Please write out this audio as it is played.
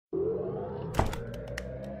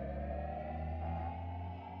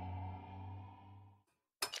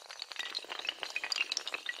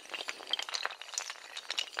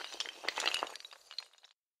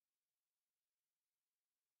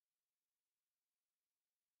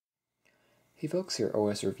Hey folks, here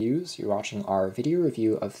OS Reviews. You're watching our video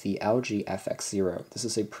review of the LG FX0. This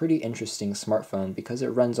is a pretty interesting smartphone because it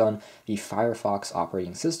runs on the Firefox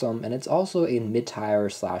operating system, and it's also a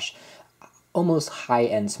mid-tier slash almost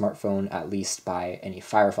high-end smartphone, at least by any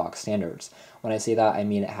Firefox standards. When I say that, I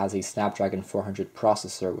mean it has a Snapdragon 400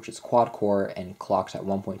 processor, which is quad-core and clocked at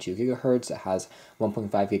 1.2 GHz. It has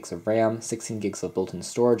 1.5 gigs of RAM, 16 gigs of built-in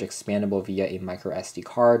storage, expandable via a micro SD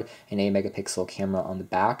card, an 8-megapixel camera on the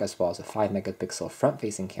back, as well as a 5-megapixel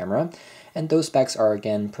front-facing camera. And those specs are,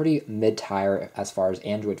 again, pretty mid-tier as far as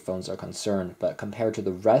Android phones are concerned, but compared to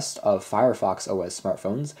the rest of Firefox OS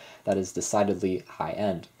smartphones, that is decidedly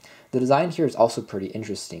high-end. The design here is also pretty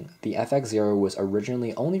interesting. The FX0 was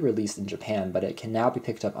originally only released in Japan, but it can now be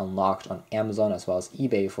picked up unlocked on Amazon as well as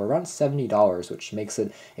eBay for around $70, which makes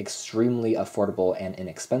it extremely affordable and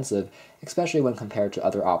inexpensive, especially when compared to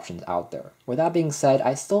other options out there. With that being said,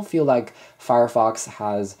 I still feel like Firefox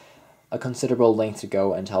has a considerable length to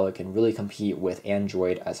go until it can really compete with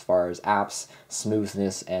Android as far as apps,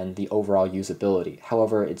 smoothness, and the overall usability.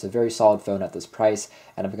 However, it's a very solid phone at this price,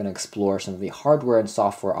 and I'm going to explore some of the hardware and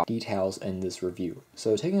software details in this review.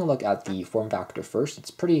 So taking a look at the form factor first,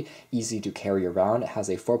 it's pretty easy to carry around. It has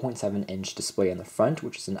a 4.7-inch display in the front,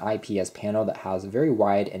 which is an IPS panel that has very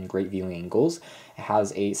wide and great viewing angles. It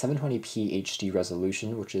has a 720p HD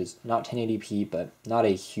resolution, which is not 1080p, but not a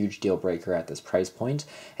huge deal breaker at this price point.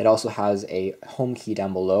 It also has a home key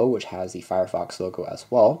down below, which has the Firefox logo as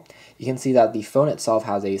well. You can see that the phone itself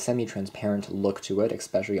has a semi-transparent look to it,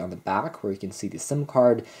 especially on the back, where you can see the SIM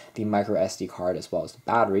card, the micro SD card, as well as the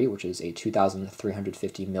battery, which is a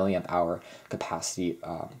 2,350 milliamp hour capacity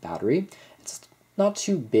battery. It's not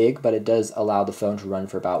too big, but it does allow the phone to run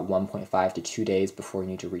for about 1.5 to 2 days before you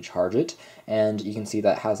need to recharge it. And you can see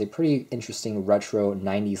that it has a pretty interesting retro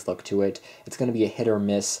 90s look to it. It's going to be a hit or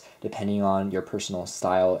miss depending on your personal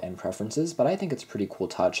style and preferences, but I think it's a pretty cool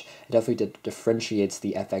touch. It definitely differentiates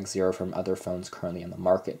the FX0 from other phones currently on the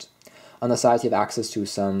market. On the sides, you have access to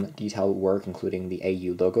some detailed work, including the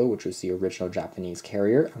AU logo, which was the original Japanese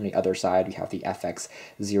carrier. On the other side, we have the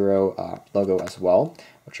FX0 logo as well,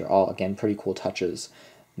 which are all, again, pretty cool touches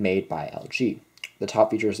made by LG. The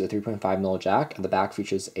top features a 3.5mm jack, and the back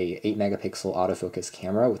features a 8-megapixel autofocus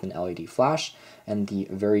camera with an LED flash, and the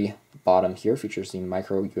very bottom here features the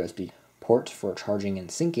micro USB port for charging and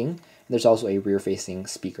syncing. And there's also a rear-facing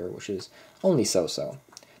speaker, which is only so-so.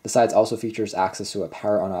 The sides also features access to a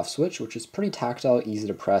power on-off switch, which is pretty tactile, easy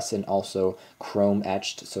to press, and also chrome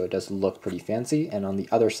etched, so it does look pretty fancy. And on the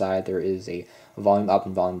other side, there is a volume up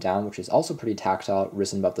and volume down, which is also pretty tactile,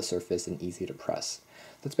 risen above the surface, and easy to press.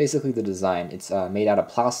 That's basically the design. It's made out of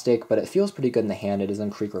plastic, but it feels pretty good in the hand. It doesn't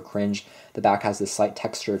creak or cringe. The back has this slight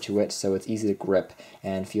texture to it, so it's easy to grip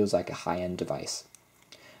and feels like a high-end device.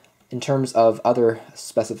 In terms of other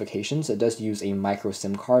specifications, it does use a micro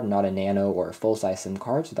SIM card, not a nano or a full-size SIM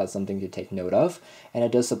card, so that's something to take note of. And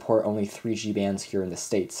it does support only 3G bands here in the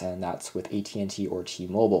States, and that's with AT&T or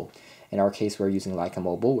T-Mobile. In our case, we're using Leica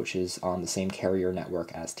Mobile, which is on the same carrier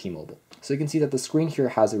network as T-Mobile. So you can see that the screen here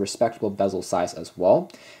has a respectable bezel size as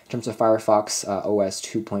well. In terms of Firefox OS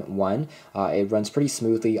 2.1, it runs pretty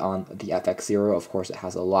smoothly on the FX0. Of course, it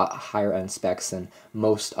has a lot higher end specs than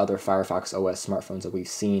most other Firefox OS smartphones that we've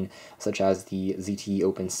seen, such as the ZTE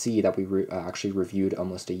OpenC that we actually reviewed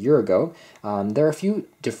almost a year ago. There are a few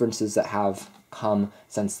differences that have come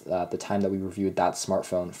since the time that we reviewed that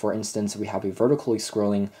smartphone. For instance, we have a vertically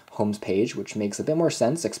scrolling home page, which makes a bit more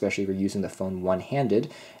sense, especially if you're using the phone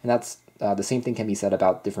one-handed, and that's the same thing can be said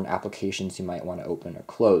about different applications you might want to open or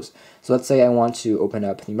close. So let's say I want to open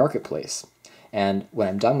up the marketplace, and when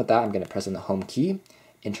I'm done with that, I'm going to press on the home key.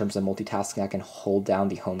 In terms of multitasking, I can hold down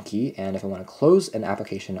the home key, and if I want to close an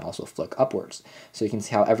application, also flick upwards. So you can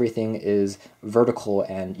see how everything is vertical,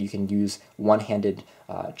 and you can use one-handed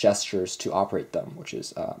gestures to operate them, which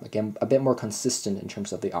is, again, a bit more consistent in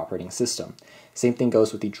terms of the operating system. Same thing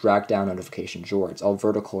goes with the drag-down notification drawer. It's all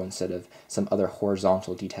vertical instead of some other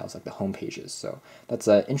horizontal details like the home pages. So that's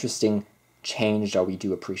an interesting change that we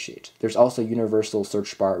do appreciate. There's also a universal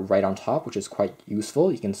search bar right on top, which is quite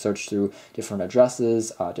useful. You can search through different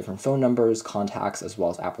addresses, different phone numbers, contacts, as well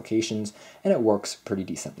as applications, and it works pretty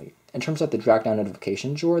decently. In terms of the drag-down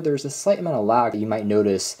notification drawer, there's a slight amount of lag that you might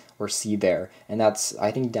notice or see there, and that's,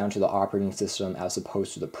 I think, down to the operating system as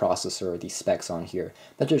opposed to the processor or the specs on here.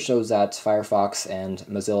 That just shows that Firefox and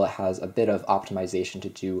Mozilla has a bit of optimization to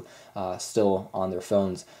do still on their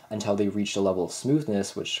phones until they reach the level of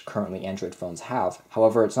smoothness which currently Android phones have.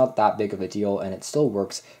 However, it's not that big of a deal, and it still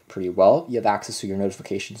works pretty well. You have access to your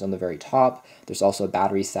notifications on the very top. There's also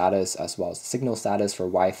battery status as well as signal status for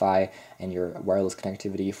Wi-Fi and your wireless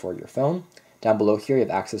connectivity for your phone. Down below here, you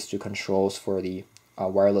have access to controls for the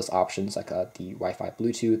wireless options like the Wi-Fi,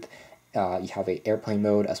 Bluetooth. You have a airplane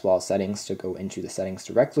mode as well as settings to go into the settings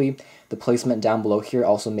directly. The placement down below here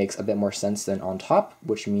also makes a bit more sense than on top,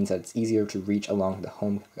 which means that it's easier to reach along the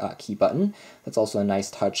home key button. That's also a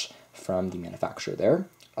nice touch from the manufacturer there.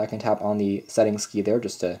 I can tap on the settings key there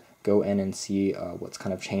just to go in and see what's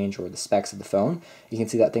kind of changed or the specs of the phone. You can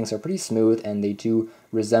see that things are pretty smooth and they do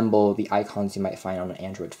resemble the icons you might find on an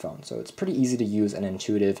Android phone. So it's pretty easy to use and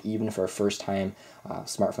intuitive even for first-time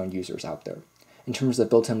smartphone users out there. In terms of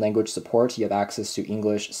built-in language support, you have access to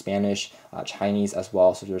English, Spanish, Chinese as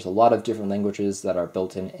well. So there's a lot of different languages that are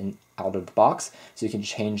built in out of the box. So you can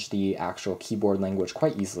change the actual keyboard language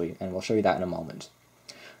quite easily, and we'll show you that in a moment.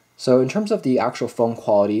 So in terms of the actual phone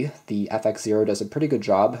quality, the FX0 does a pretty good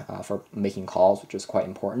job for making calls, which is quite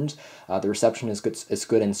important. The reception is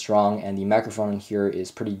good and strong, and the microphone here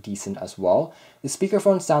is pretty decent as well. The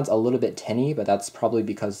speakerphone sounds a little bit tinny, but that's probably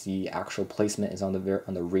because the actual placement is on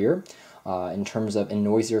the rear. In terms of in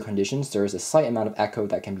noisier conditions, there is a slight amount of echo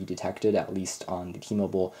that can be detected, at least on the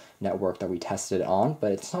T-Mobile network that we tested on,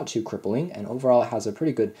 but it's not too crippling, and overall it has a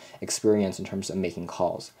pretty good experience in terms of making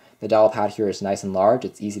calls. The dial pad here is nice and large,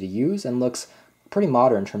 it's easy to use, and looks pretty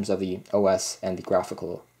modern in terms of the OS and the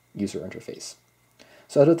graphical user interface.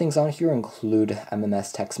 So other things on here include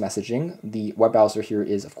MMS text messaging. The web browser here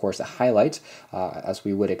is, of course, a highlight, as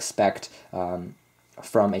we would expect from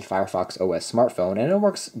a Firefox OS smartphone, and it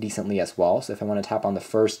works decently as well. So if I want to tap on the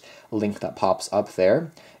first link that pops up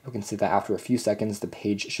there, you can see that after a few seconds the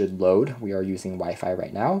page should load. We are using Wi-Fi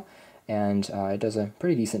right now, and it does a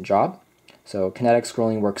pretty decent job. So kinetic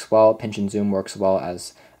scrolling works well, pinch and zoom works well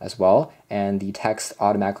as well, and the text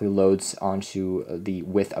automatically loads onto the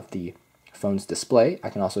width of the phone's display. I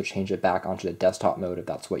can also change it back onto the desktop mode if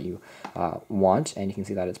that's what you want, and you can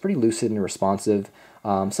see that it's pretty lucid and responsive.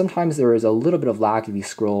 Sometimes there is a little bit of lag if you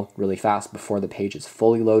scroll really fast before the page is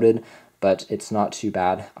fully loaded, but it's not too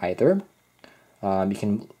bad either. You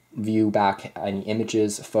can view back any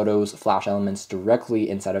images, photos, flash elements directly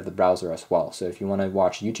inside of the browser as well. So if you want to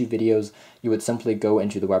watch YouTube videos, you would simply go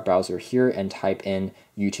into the web browser here and type in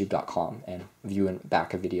youtube.com and view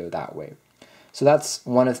back a video that way. So that's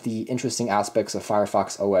one of the interesting aspects of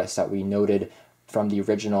Firefox OS that we noted from the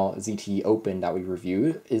original ZTE Open that we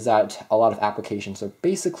reviewed, is that a lot of applications are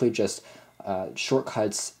basically just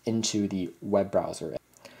shortcuts into the web browser,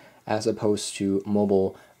 as opposed to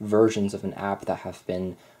mobile versions of an app that have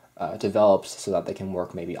been developed so that they can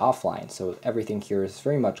work maybe offline. So everything here is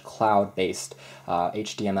very much cloud-based,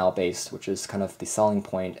 HTML-based, which is kind of the selling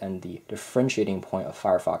point and the differentiating point of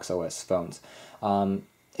Firefox OS phones.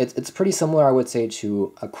 It's pretty similar, I would say,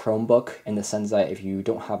 to a Chromebook in the sense that if you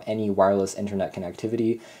don't have any wireless internet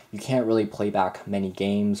connectivity, you can't really play back many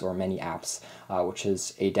games or many apps, which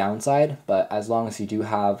is a downside. But as long as you do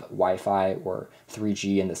have Wi-Fi or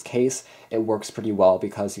 3G in this case, it works pretty well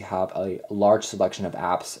because you have a large selection of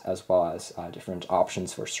apps as well as different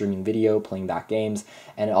options for streaming video, playing back games,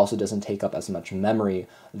 and it also doesn't take up as much memory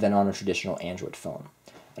than on a traditional Android phone.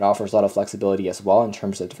 It offers a lot of flexibility as well in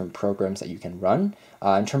terms of different programs that you can run.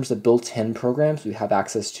 In terms of built-in programs, we have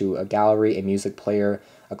access to a gallery, a music player,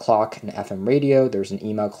 a clock, an FM radio. There's an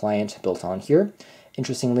email client built on here.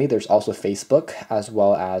 Interestingly, there's also Facebook as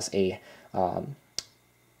well as a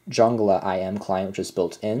Jongla IM client, which is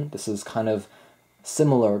built in. This is kind of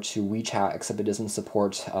similar to WeChat, except it doesn't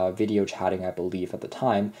support video chatting, I believe, at the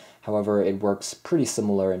time. However, it works pretty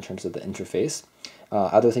similar in terms of the interface.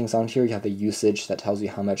 Other things on here, you have the usage that tells you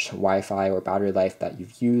how much Wi-Fi or battery life that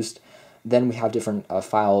you've used. Then we have different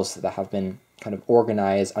files that have been kind of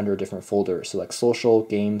organized under different folders, so like social,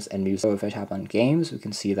 games, and music. So if I tap on games, we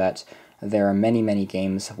can see that there are many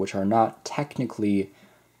games which are not technically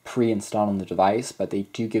pre-installed on the device, but they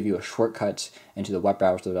do give you a shortcut into the web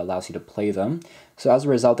browser that allows you to play them. So as a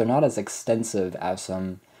result, they're not as extensive as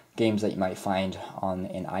some games that you might find on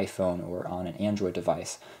an iPhone or on an Android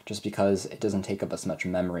device, just because it doesn't take up as much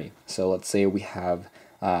memory. So let's say we have,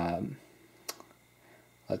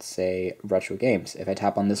 let's say, retro games. If I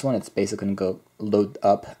tap on this one, it's basically going to go load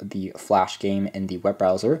up the Flash game in the web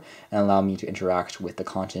browser and allow me to interact with the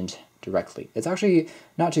content directly. It's actually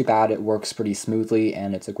not too bad. It works pretty smoothly,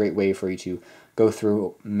 and it's a great way for you to go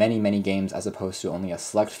through many games as opposed to only a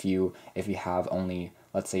select few if you have only,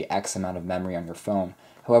 let's say, X amount of memory on your phone.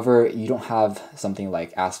 However, you don't have something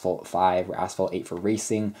like Asphalt 5 or Asphalt 8 for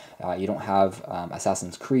racing. You don't have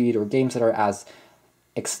Assassin's Creed or games that are as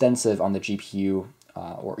extensive on the GPU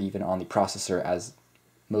or even on the processor as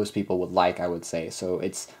most people would like, I would say. So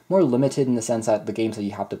it's more limited in the sense that the games that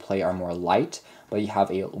you have to play are more light, but you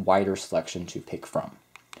have a wider selection to pick from.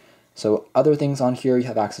 So other things on here, you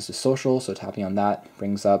have access to social, so tapping on that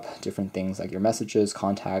brings up different things like your messages,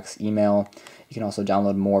 contacts, email. You can also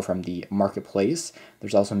download more from the marketplace.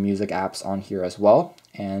 There's also music apps on here as well,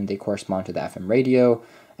 and they correspond to the FM radio,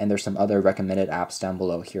 and there's some other recommended apps down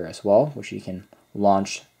below here as well, which you can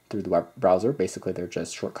launch through the web browser. Basically, they're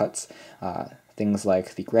just shortcuts. Things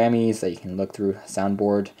like the Grammys that you can look through,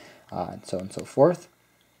 soundboard, and so on and so forth.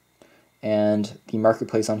 And the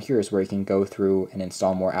marketplace on here is where you can go through and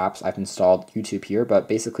install more apps. I've installed YouTube here, but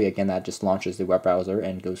basically, again, that just launches the web browser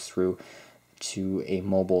and goes through to a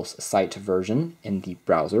mobile site version in the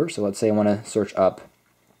browser. So let's say I want to search up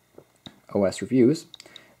OS reviews.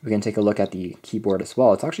 We can take a look at the keyboard as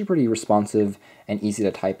well. It's actually pretty responsive and easy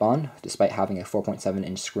to type on, despite having a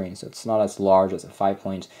 4.7-inch screen. So it's not as large as a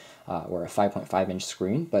 5.5-inch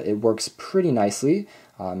screen, but it works pretty nicely.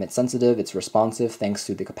 It's sensitive, it's responsive thanks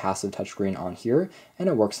to the capacitive touchscreen on here, and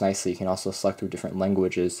it works nicely. You can also select through different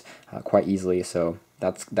languages quite easily, so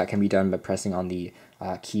that can be done by pressing on the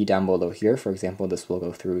key down below here. For example, this will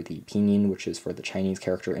go through the pinyin, which is for the Chinese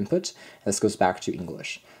character input. This goes back to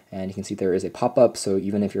English. And you can see there is a pop-up, so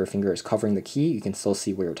even if your finger is covering the key, you can still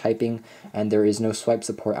see where you're typing. And there is no swipe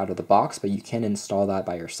support out of the box, but you can install that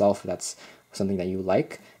by yourself if that's something that you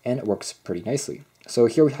like, and it works pretty nicely. So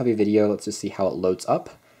here we have a video. Let's just see how it loads up.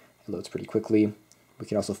 It loads pretty quickly. We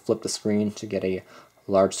can also flip the screen to get a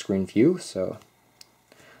large screen view. So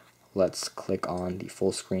let's click on the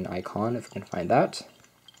full screen icon if we can find that.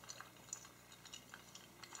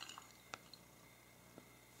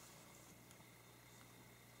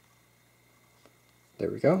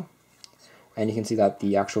 There we go. And you can see that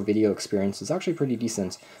the actual video experience is actually pretty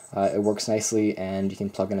decent. It works nicely, and you can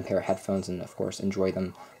plug in a pair of headphones and, of course, enjoy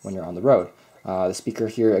them when you're on the road. The speaker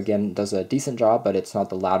here, again, does a decent job, but it's not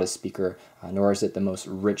the loudest speaker, nor is it the most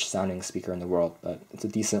rich-sounding speaker in the world, but it's a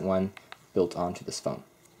decent one built onto this phone.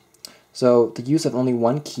 So the use of only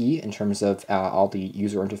one key in terms of all the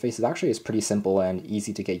user interfaces actually is pretty simple and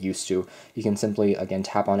easy to get used to. You can simply, again,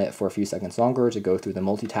 tap on it for a few seconds longer to go through the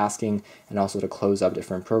multitasking and also to close up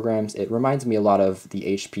different programs. It reminds me a lot of the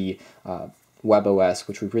HP Web OS,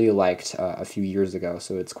 which we really liked a few years ago.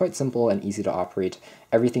 So it's quite simple and easy to operate.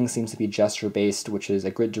 Everything seems to be gesture-based, which is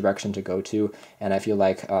a good direction to go to, and I feel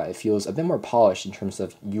like it feels a bit more polished in terms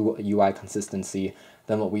of UI consistency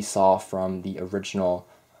than what we saw from the original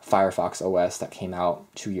Firefox OS that came out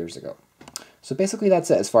 2 years ago. So basically that's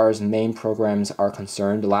it as far as main programs are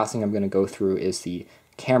concerned. The last thing I'm going to go through is the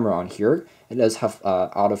camera on here. It does have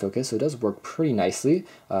autofocus, so it does work pretty nicely.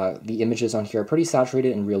 The images on here are pretty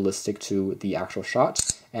saturated and realistic to the actual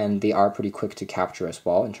shot, and they are pretty quick to capture as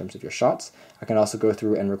well in terms of your shots. I can also go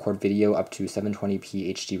through and record video up to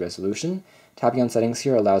 720p HD resolution. Tapping on settings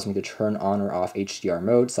here allows me to turn on or off HDR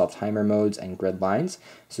mode, self-timer modes, and grid lines.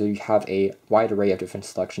 So you have a wide array of different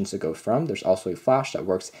selections to go from. There's also a flash that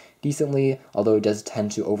works decently, although it does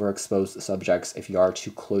tend to overexpose the subjects if you are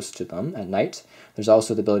too close to them at night. There's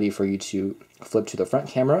also the ability for you to flip to the front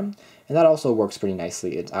camera, and that also works pretty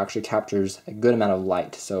nicely. It actually captures a good amount of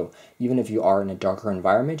light, so even if you are in a darker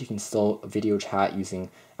environment, you can still video chat using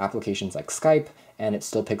applications like Skype, and it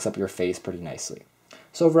still picks up your face pretty nicely.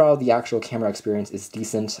 So overall, the actual camera experience is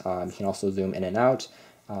decent. You can also zoom in and out,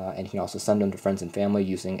 and you can also send them to friends and family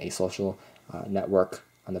using a social network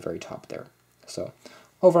on the very top there. So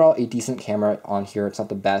overall, a decent camera on here. It's not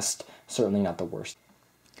the best, certainly not the worst.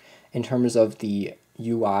 In terms of the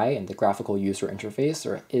UI and the graphical user interface,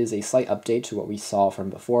 there is a slight update to what we saw from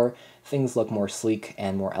before. Things look more sleek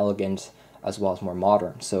and more elegant, as well as more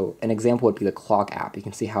modern. So an example would be the clock app. You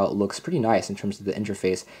can see how it looks pretty nice in terms of the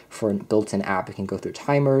interface for a built-in app. You can go through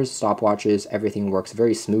timers, stopwatches, everything works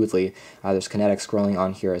very smoothly. There's kinetic scrolling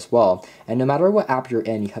on here as well. And no matter what app you're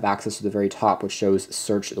in, you have access to the very top, which shows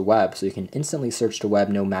search the web. So you can instantly search the web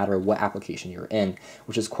no matter what application you're in,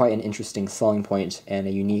 which is quite an interesting selling point and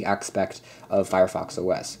a unique aspect of Firefox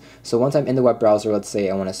OS. So once I'm in the web browser, let's say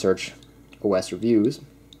I want to search OS reviews,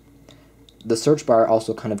 the search bar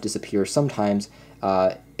also kind of disappears sometimes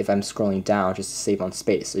if I'm scrolling down just to save on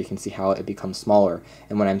space. So you can see how it becomes smaller.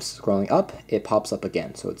 And when I'm scrolling up, it pops up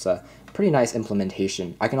again. So it's a pretty nice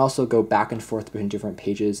implementation. I can also go back and forth between different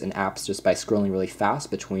pages and apps just by scrolling really fast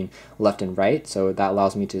between left and right. So that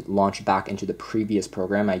allows me to launch back into the previous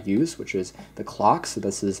program I used, which is the clock. So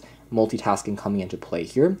this is multitasking coming into play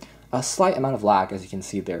here. A slight amount of lag, as you can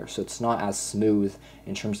see there, so it's not as smooth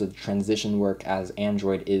in terms of the transition work as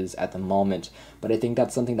Android is at the moment, but I think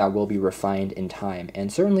that's something that will be refined in time.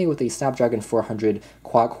 And certainly with a Snapdragon 400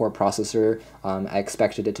 quad-core processor, I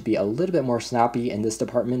expected it to be a little bit more snappy in this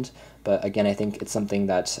department, but again, I think it's something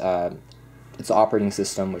that it's an operating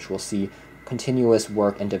system which will see continuous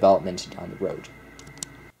work and development down the road.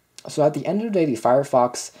 So at the end of the day, the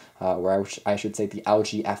Firefox, or I should say the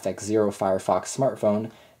LG FX0 Firefox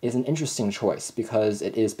smartphone, is an interesting choice because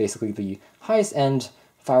it is basically the highest end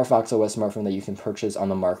Firefox OS smartphone that you can purchase on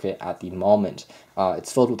the market at the moment.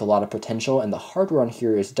 It's filled with a lot of potential, and the hardware on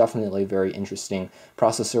here is definitely very interesting.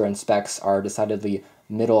 Processor and specs are decidedly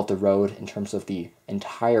middle of the road in terms of the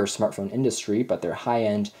entire smartphone industry, but they're high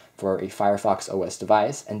end for a Firefox OS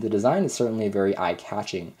device, and the design is certainly very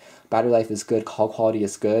eye-catching. Battery life is good, call quality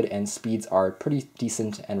is good, and speeds are pretty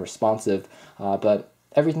decent and responsive, but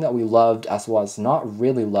everything that we loved as well as not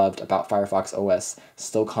really loved about Firefox OS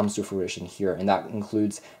still comes to fruition here, and that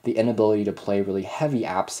includes the inability to play really heavy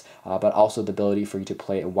apps, but also the ability for you to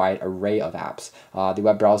play a wide array of apps. The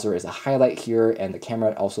web browser is a highlight here, and the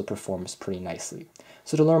camera also performs pretty nicely.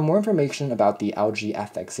 So to learn more information about the LG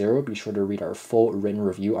FX0, be sure to read our full written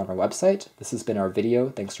review on our website. This has been our video.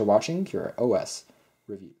 Thanks for watching. Here at OS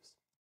Review.